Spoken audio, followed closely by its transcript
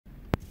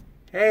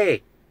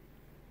Hey,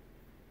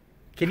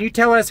 can you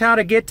tell us how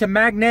to get to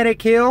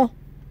Magnetic Hill?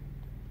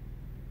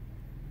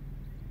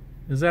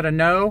 Is that a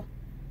no?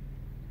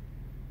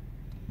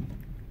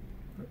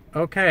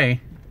 Okay.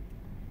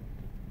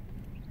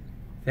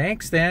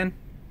 Thanks then.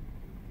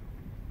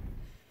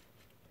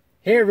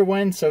 Hey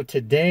everyone, so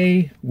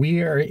today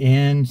we are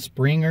in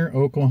Springer,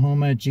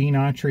 Oklahoma, Gene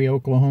Autry,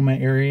 Oklahoma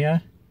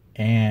area,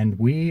 and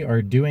we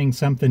are doing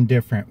something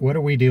different. What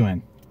are we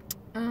doing?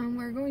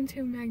 We're going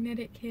to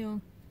Magnetic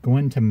Hill.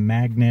 Going to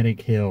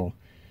Magnetic Hill.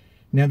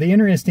 Now the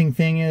interesting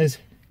thing is,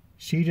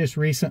 she just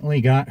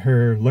recently got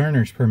her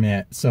learner's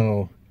permit,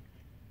 so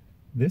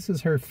this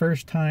is her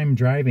first time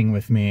driving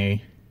with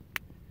me,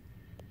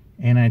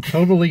 and I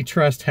totally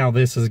trust how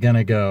this is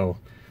gonna go.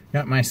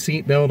 Got my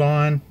seatbelt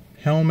on,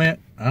 helmet,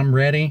 I'm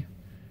ready.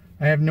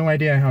 I have no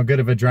idea how good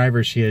of a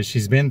driver she is.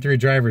 She's been through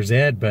driver's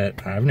ed,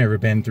 but I've never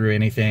been through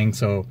anything,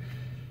 so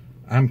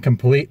I'm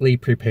completely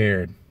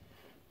prepared.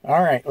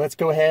 All right, let's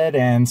go ahead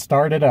and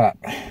start it up.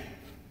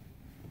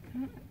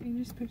 You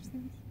just push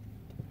this.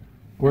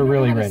 We're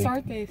really ready.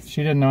 Start this.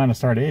 She didn't know how to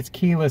start it. It's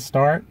keyless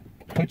start.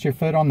 Put your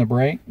foot on the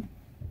brake.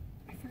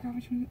 I forgot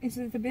which one. Is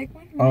it the big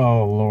one?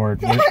 Oh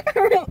Lord,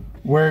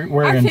 we're in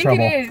trouble. I think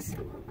it is.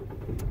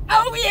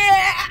 Oh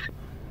yeah!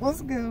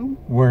 Let's go.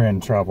 We're in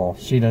trouble.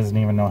 She doesn't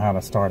even know how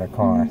to start a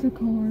car. There's a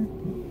car.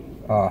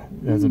 Oh,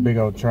 there's a big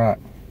old truck.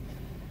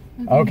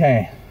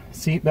 Okay,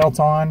 seatbelts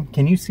on.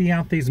 Can you see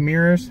out these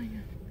mirrors?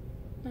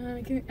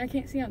 I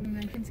can't see out them.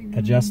 I can see them.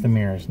 Adjust the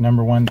mirrors.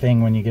 Number one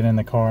thing when you get in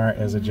the car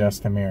is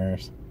adjust the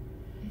mirrors.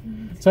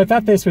 So I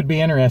thought this would be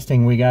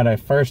interesting. We got a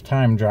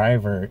first-time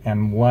driver,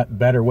 and what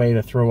better way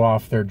to throw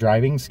off their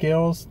driving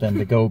skills than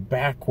to go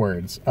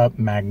backwards up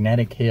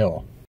Magnetic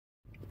Hill.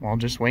 Well,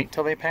 just wait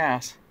till they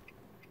pass.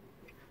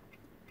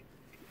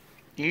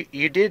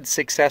 You did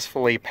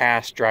successfully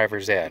pass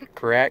driver's ed,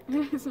 correct?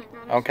 Yes, I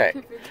got a Okay.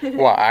 certificate.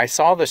 Well, I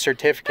saw the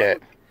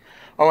certificate.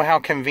 Oh, how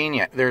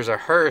convenient. There's a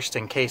hearse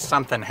in case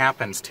something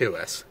happens to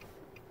us.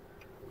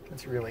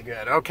 That's really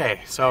good.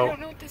 Okay, so I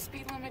don't know what the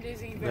speed limit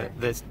is either.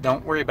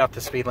 don't worry about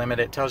the speed limit.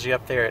 It tells you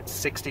up there it's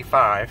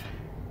 65.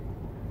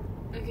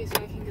 Okay, so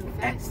I can go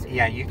faster.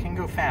 Yeah, you can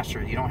go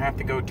faster. You don't have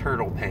to go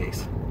turtle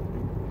pace.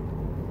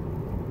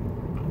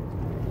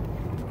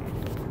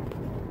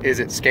 Is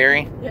it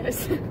scary?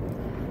 Yes.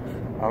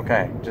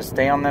 Okay, just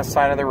stay on this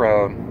side of the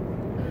road.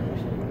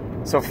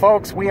 So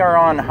folks, we are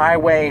on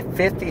Highway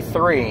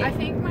 53. I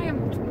think my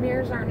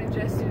mirrors aren't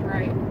adjusted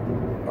right.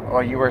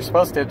 Well, you were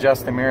supposed to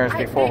adjust the mirrors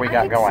before we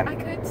got going. I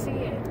could see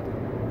it.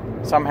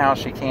 Somehow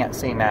she can't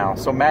see now.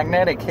 So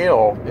Magnetic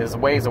Hill is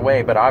ways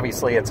away, but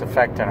obviously it's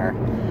affecting her.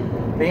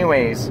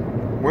 Anyways,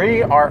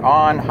 we are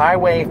on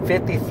Highway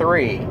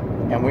 53,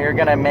 and we are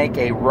going to make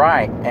a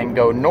right and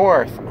go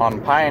north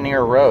on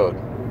Pioneer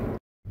Road.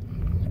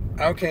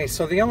 Okay,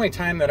 so the only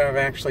time that I've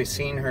actually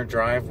seen her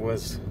drive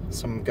was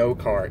some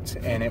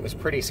go-karts, and it was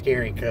pretty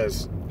scary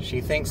because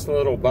she thinks the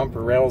little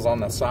bumper rails on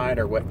the side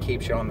are what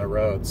keeps you on the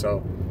road.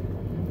 So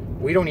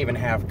we don't even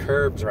have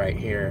curbs right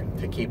here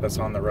to keep us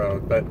on the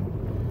road, but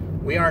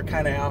we are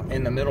kind of out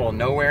in the middle of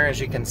nowhere, as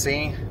you can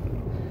see.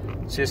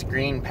 It's just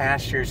green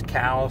pastures,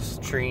 cows,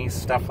 trees,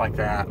 stuff like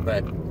that,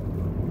 but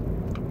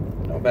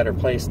no better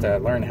place to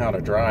learn how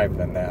to drive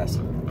than this.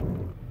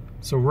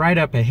 So right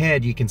up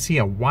ahead, you can see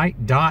a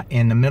white dot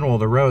in the middle of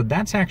the road.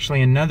 That's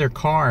actually another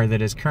car that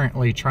is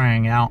currently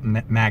trying out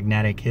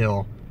Magnetic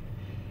Hill.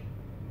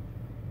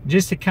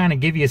 Just to kind of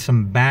give you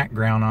some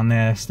background on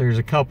this, there's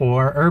a couple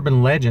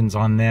urban legends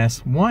on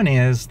this. One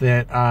is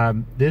that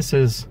this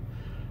is,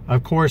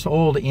 of course,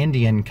 old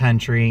Indian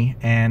country,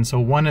 and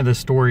so one of the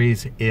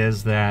stories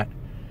is that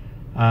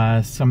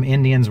some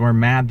Indians were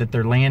mad that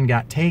their land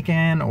got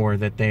taken, or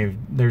that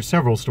there's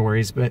several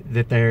stories, but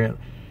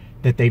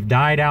that they've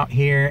died out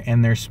here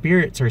and their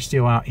spirits are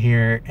still out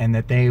here, and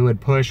that they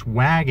would push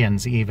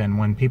wagons even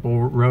when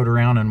people rode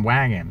around in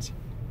wagons.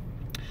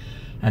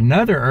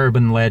 Another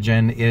urban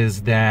legend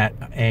is that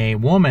a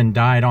woman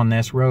died on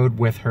this road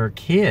with her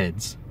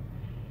kids,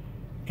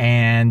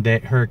 and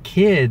that her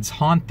kids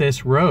haunt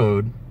this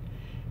road,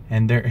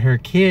 and her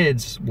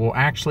kids will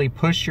actually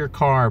push your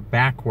car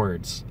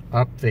backwards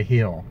up the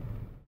hill.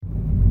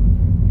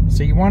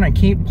 So you want to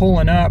keep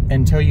pulling up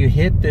until you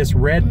hit this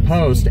red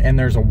post and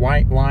there's a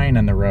white line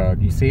in the road.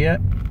 You see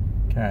it?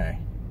 Okay.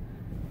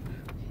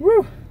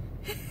 Woo!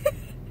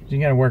 You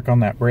got to work on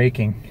that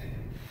braking.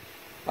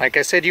 Like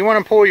I said, you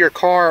want to pull your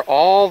car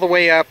all the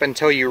way up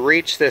until you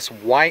reach this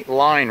white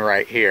line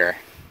right here.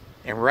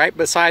 And right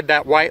beside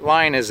that white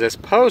line is this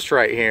post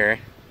right here.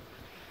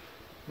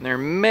 And there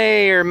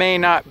may or may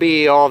not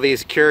be all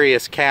these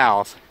curious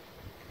cows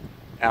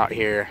out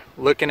here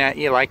looking at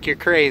you like you're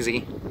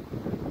crazy,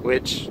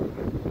 which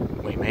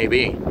we may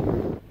be.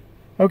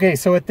 Okay,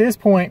 so at this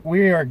point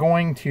we are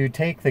going to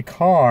take the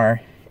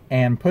car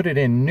and put it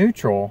in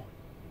neutral,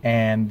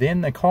 and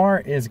then the car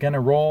is going to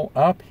roll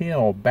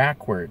uphill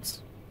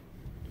backwards.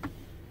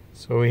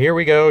 So here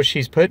we go.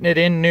 She's putting it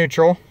in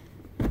neutral,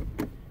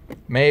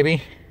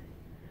 maybe,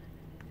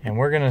 and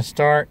we're going to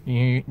start.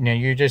 Now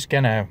you're just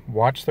going to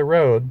watch the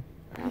road.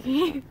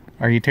 Okay.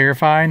 Are you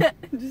terrified?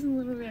 Just a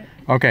little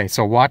Okay,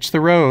 so watch the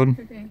road,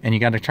 Okay. and you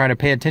got to try to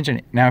pay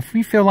attention. Now, if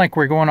we feel like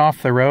we're going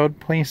off the road,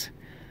 please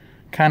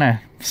kind of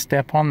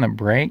step on the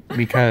brake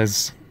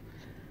because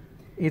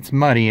it's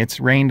muddy. It's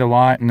rained a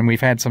lot, and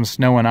we've had some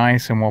snow and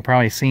ice, and we'll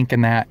probably sink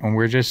in that, and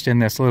we're just in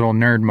this little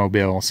nerd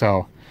mobile.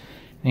 So,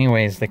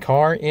 anyways, the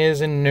car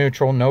is in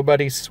neutral.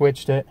 Nobody's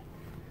switched it.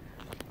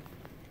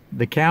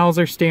 The cows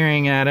are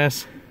staring at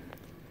us.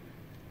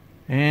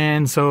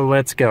 And so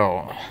let's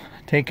go.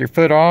 Take your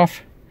foot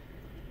off.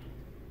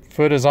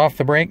 Foot is off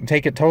the brake.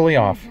 Take it totally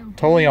off.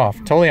 Totally off.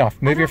 Totally off.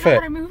 Move your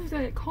foot. I move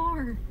that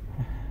car.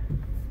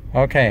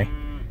 Okay.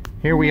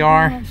 Here we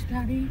are.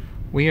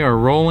 We are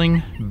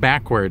rolling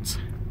backwards.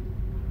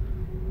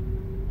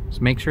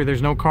 Just make sure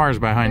there's no cars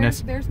behind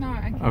us. There's not.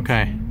 I can't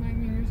Okay. see. My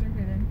mirrors are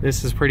good.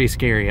 This is pretty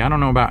scary. I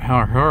don't know about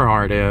how her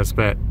heart is,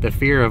 but the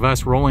fear of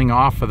us rolling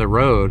off of the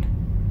road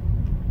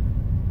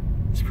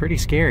is pretty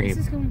scary. This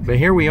is going But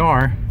here we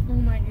are. Oh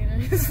my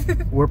goodness.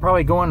 We're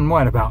probably going,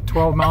 what, about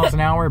 12 miles an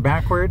hour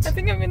backwards? I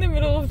think I'm in the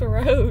middle of the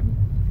road.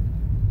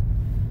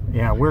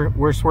 Yeah,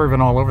 we're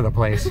swerving all over the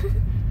place.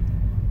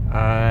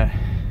 Are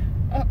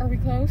we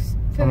close?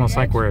 It's almost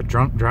like we're a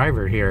drunk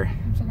driver here.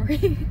 I'm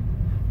sorry.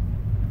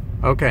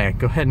 Okay,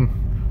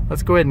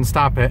 let's go ahead and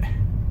stop it.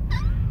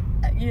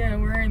 Yeah,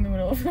 we're in the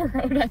middle of the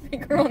road. I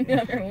think we're on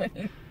the other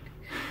lane.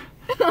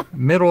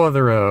 Middle of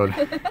the road.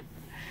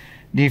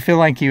 Do you feel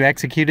like you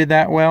executed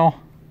that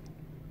well?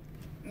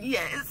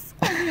 Yes,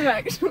 I do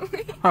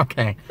actually.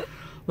 Okay,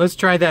 let's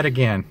try that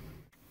again.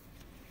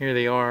 Here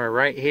they are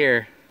right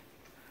here.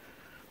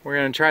 We're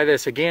gonna try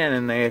this again,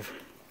 and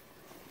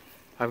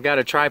I've got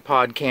a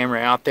tripod camera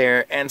out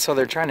there, and so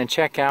they're trying to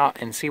check out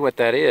and see what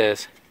that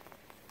is.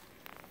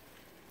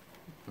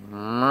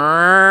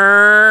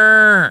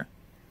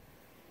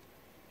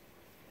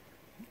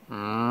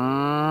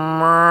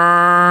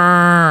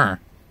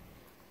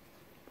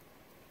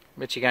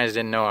 Bet you guys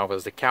didn't know I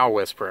was the cow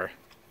whisperer.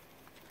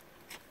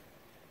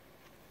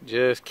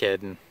 Just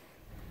kidding.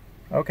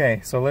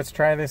 Okay, so let's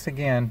try this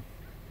again.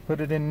 Put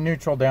it in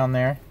neutral down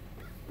there.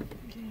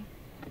 Okay.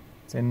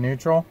 It's in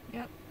neutral?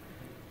 Yep.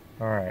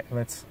 Alright,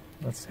 let's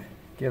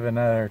give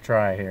another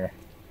try here.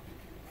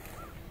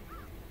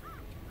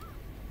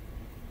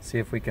 See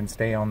if we can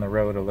stay on the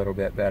road a little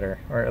bit better,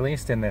 or at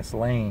least in this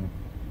lane.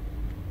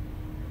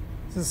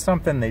 This is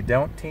something they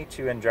don't teach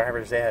you in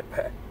driver's ed,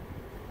 but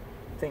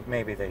I think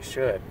maybe they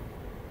should.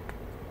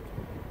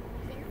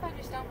 I think if I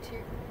just don't do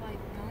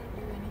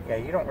anything. Yeah,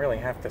 you don't really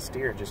have to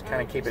steer, just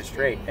kind of keep it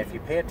straight. If you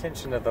pay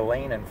attention to the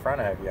lane in front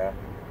of you,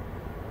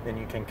 then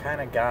you can kind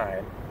of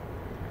guide.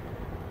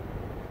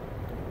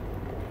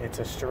 It's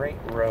a straight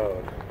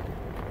road.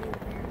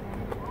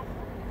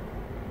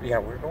 Yeah,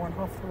 we're going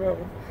off the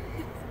road.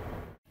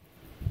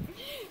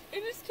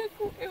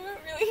 It went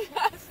really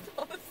fast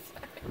all of a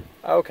sudden.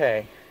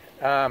 Okay.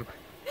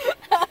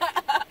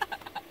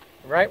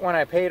 Right when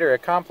I paid her a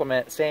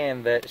compliment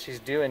saying that she's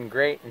doing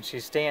great and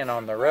she's staying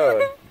on the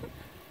road,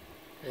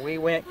 we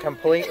went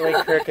completely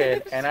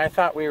crooked, and I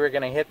thought we were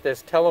going to hit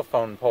this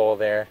telephone pole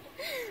there.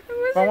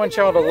 I want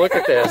y'all to look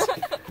at this.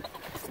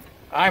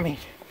 I mean,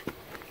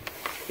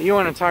 you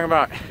want to talk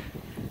about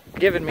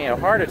giving me a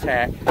heart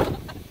attack?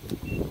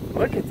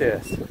 Look at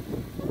this.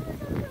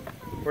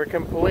 We're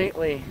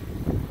completely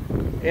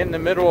in the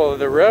middle of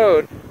the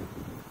road.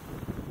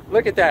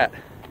 Look at that.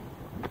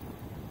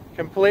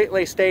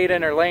 Completely stayed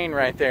in her lane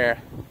right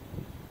there.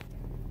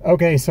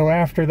 Okay, so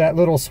after that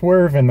little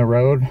swerve in the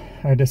road,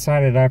 I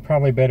decided I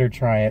probably better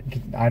try it.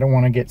 I don't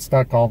want to get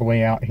stuck all the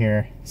way out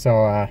here.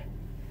 So,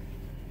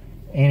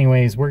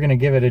 anyways, we're going to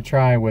give it a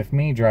try with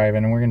me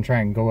driving, and we're going to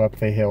try and go up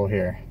the hill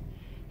here.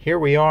 Here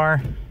we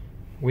are.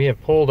 We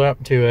have pulled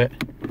up to it.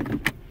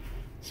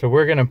 So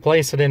we're going to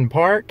place it in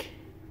park,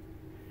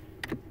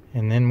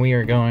 and then we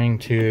are going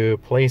to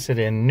place it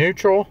in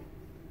neutral.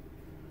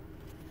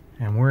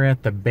 And we're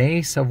at the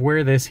base of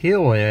where this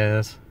hill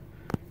is,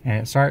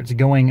 and it starts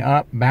going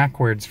up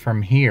backwards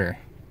from here.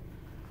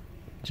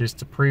 Just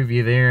to prove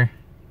you there,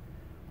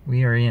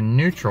 we are in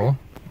neutral.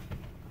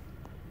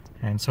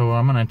 And so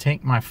I'm going to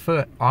take my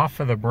foot off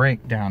of the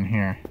brake down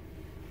here.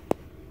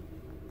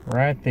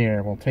 Right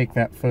there, we'll take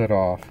that foot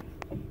off.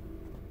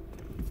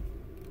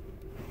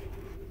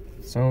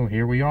 So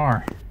here we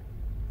are,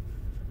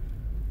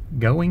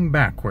 going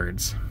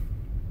backwards.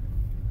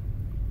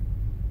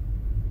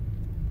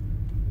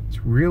 It's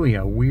really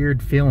a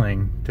weird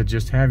feeling to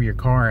just have your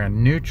car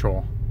in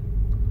neutral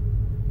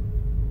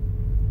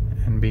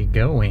and be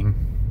going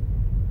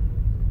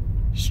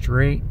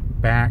straight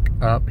back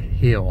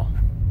uphill.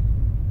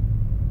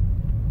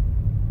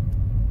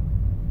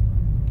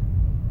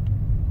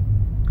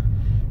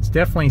 It's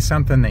definitely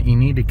something that you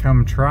need to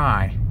come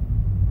try.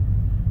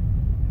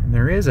 And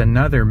there is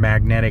another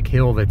magnetic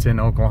hill that's in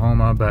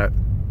Oklahoma, but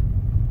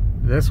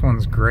this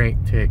one's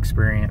great to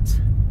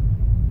experience.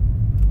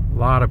 A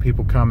lot of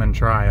people come and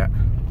try it.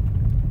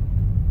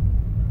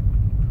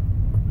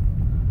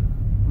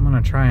 I'm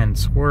gonna try and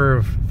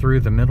swerve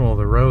through the middle of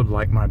the road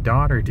like my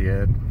daughter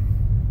did.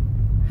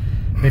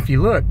 If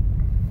you look,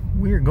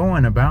 we're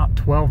going about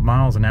 12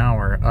 miles an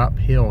hour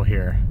uphill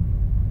here.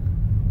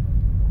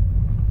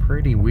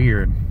 pretty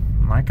weird.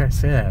 Like I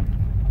said,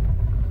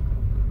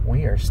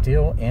 we are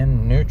still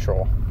in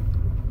neutral,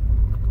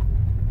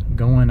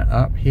 going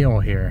uphill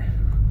here.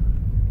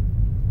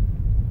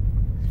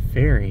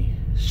 Very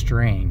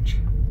strange.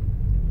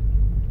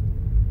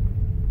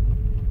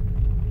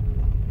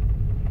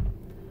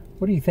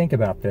 What do you think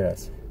about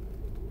this?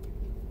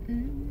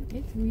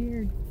 It's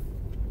weird.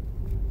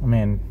 I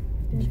mean,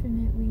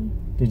 Definitely.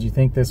 did you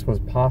think this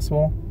was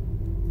possible?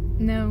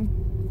 No.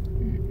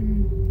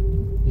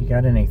 You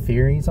got any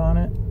theories on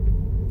it?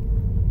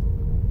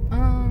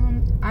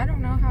 I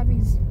don't know how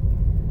these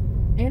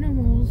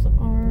animals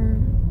are,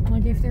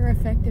 like, if they're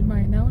affected by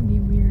it. That would be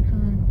weird,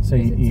 huh? So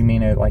you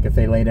mean it, like if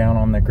they lay down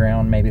on the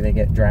ground, maybe they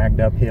get dragged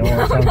uphill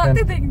or something? Not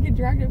that they can get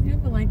dragged uphill,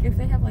 but like if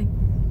they have like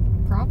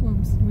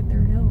problems with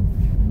their health.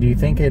 Do you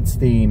think it's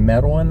the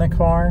metal in the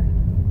car?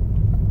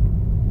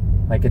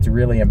 Like it's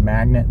really a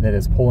magnet that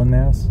is pulling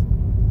this?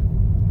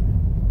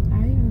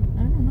 I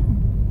don't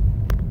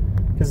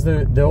know. Because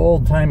the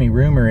old-timey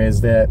rumor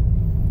is that,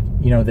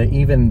 you know, that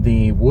even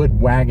the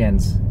wood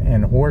wagons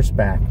and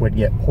horseback would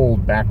get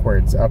pulled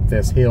backwards up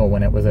this hill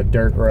when it was a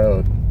dirt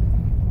road.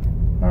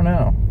 I don't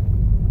know.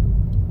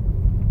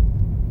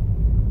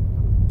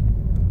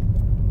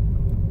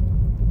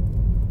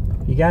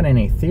 If you got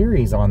any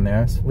theories on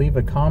this, leave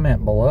a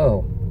comment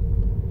below.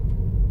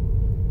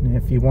 And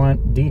if you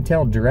want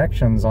detailed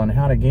directions on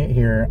how to get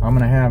here, I'm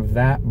going to have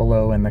that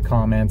below in the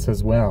comments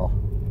as well.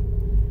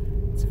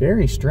 It's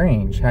very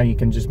strange how you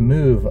can just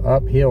move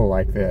uphill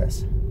like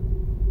this.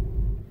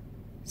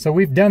 So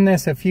we've done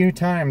this a few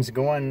times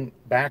going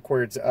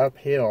backwards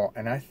uphill,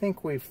 and I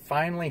think we've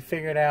finally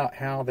figured out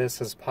how this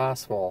is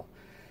possible.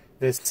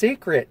 The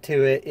secret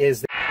to it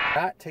is that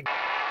you got to